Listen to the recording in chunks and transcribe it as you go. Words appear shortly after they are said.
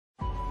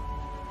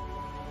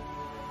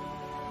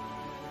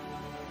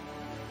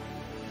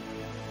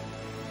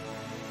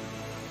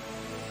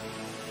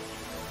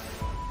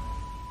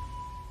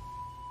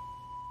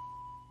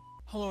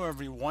Hello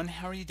everyone,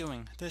 how are you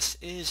doing? This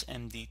is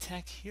MD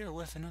Tech here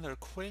with another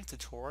quick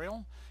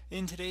tutorial.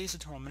 In today's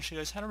tutorial, I'm going to show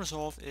you guys how to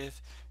resolve if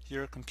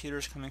your computer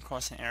is coming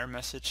across an error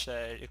message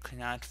that it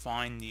cannot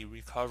find the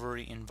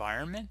recovery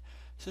environment.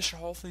 So this should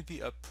hopefully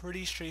be a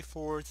pretty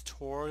straightforward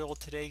tutorial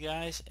today,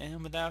 guys.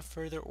 And without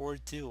further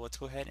ado, let's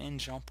go ahead and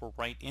jump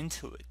right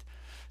into it.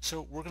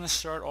 So we're going to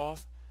start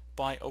off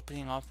by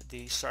opening up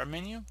the start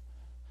menu.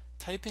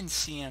 Type in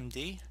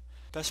CMD.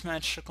 Best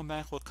match to come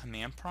back with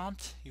command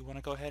prompt. You want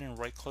to go ahead and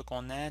right click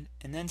on that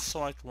and then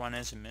select run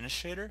as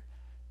administrator.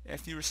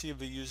 After you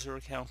receive a user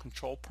account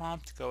control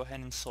prompt, go ahead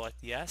and select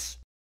yes.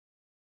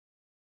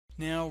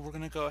 Now we're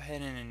going to go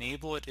ahead and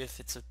enable it if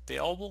it's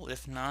available.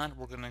 If not,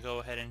 we're going to go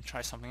ahead and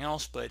try something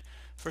else. But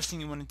first thing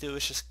you want to do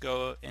is just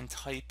go and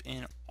type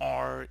in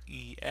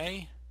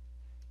REAGENTC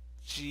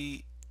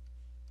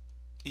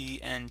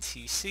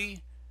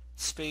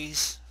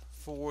space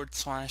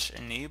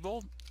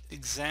 /enable,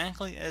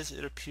 exactly as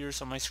it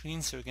appears on my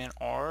screen. So again,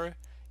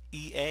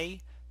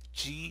 REAGENTC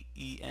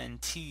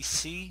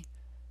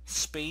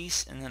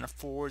space and then a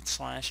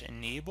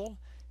 /enable.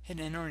 Hit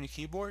enter on your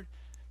keyboard.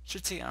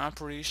 Should say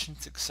operation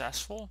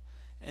successful.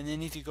 And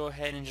then if you go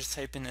ahead and just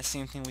type in the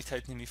same thing we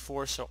typed in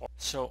before, so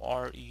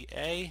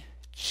REAGENTC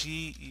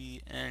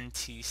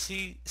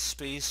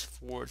space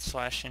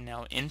 / and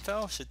now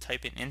info. So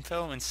type in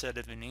info instead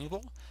of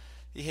enable.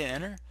 You hit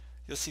enter.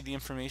 You'll see the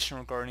information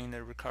regarding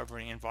the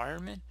recovery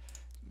environment.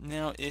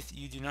 Now, if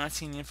you do not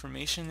see any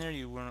information there,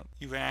 you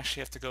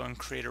actually have to go and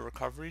create a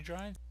recovery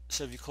drive.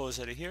 So if you close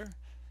out of here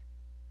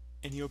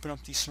and you open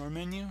up the start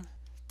menu,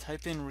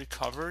 type in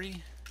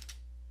recovery.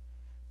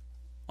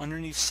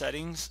 Underneath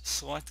settings,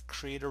 select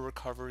create a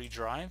recovery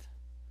drive.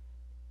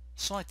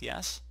 Select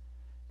yes.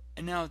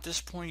 And now at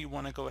this point you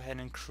want to go ahead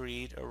and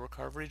create a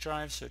recovery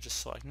drive, so just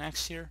select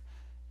next here.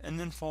 And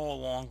then follow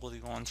along with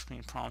the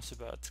on-screen prompts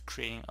about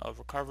creating a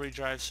recovery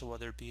drive, so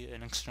whether it be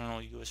an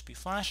external USB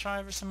flash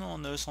drive or something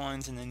along those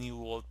lines, and then you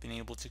will have been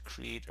able to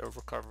create a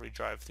recovery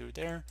drive through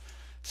there.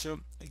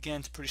 So again,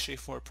 it's a pretty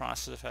straightforward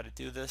process of how to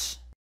do this.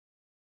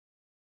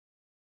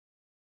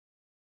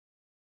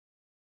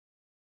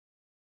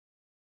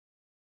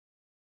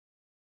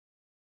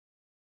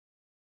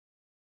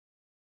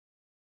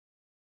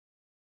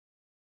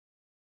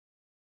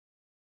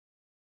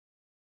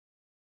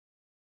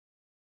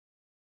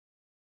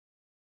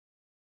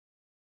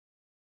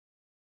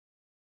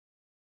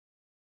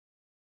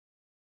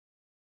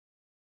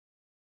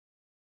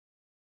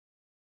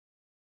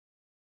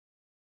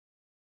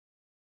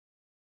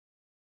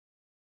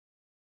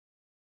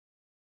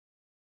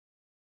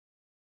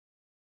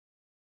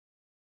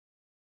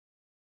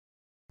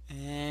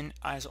 And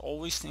as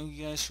always, thank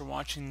you guys for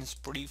watching this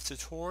brief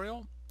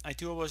tutorial. I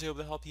do hope I was able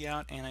to help you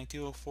out, and I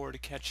do look forward to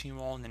catching you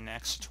all in the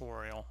next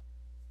tutorial.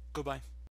 Goodbye.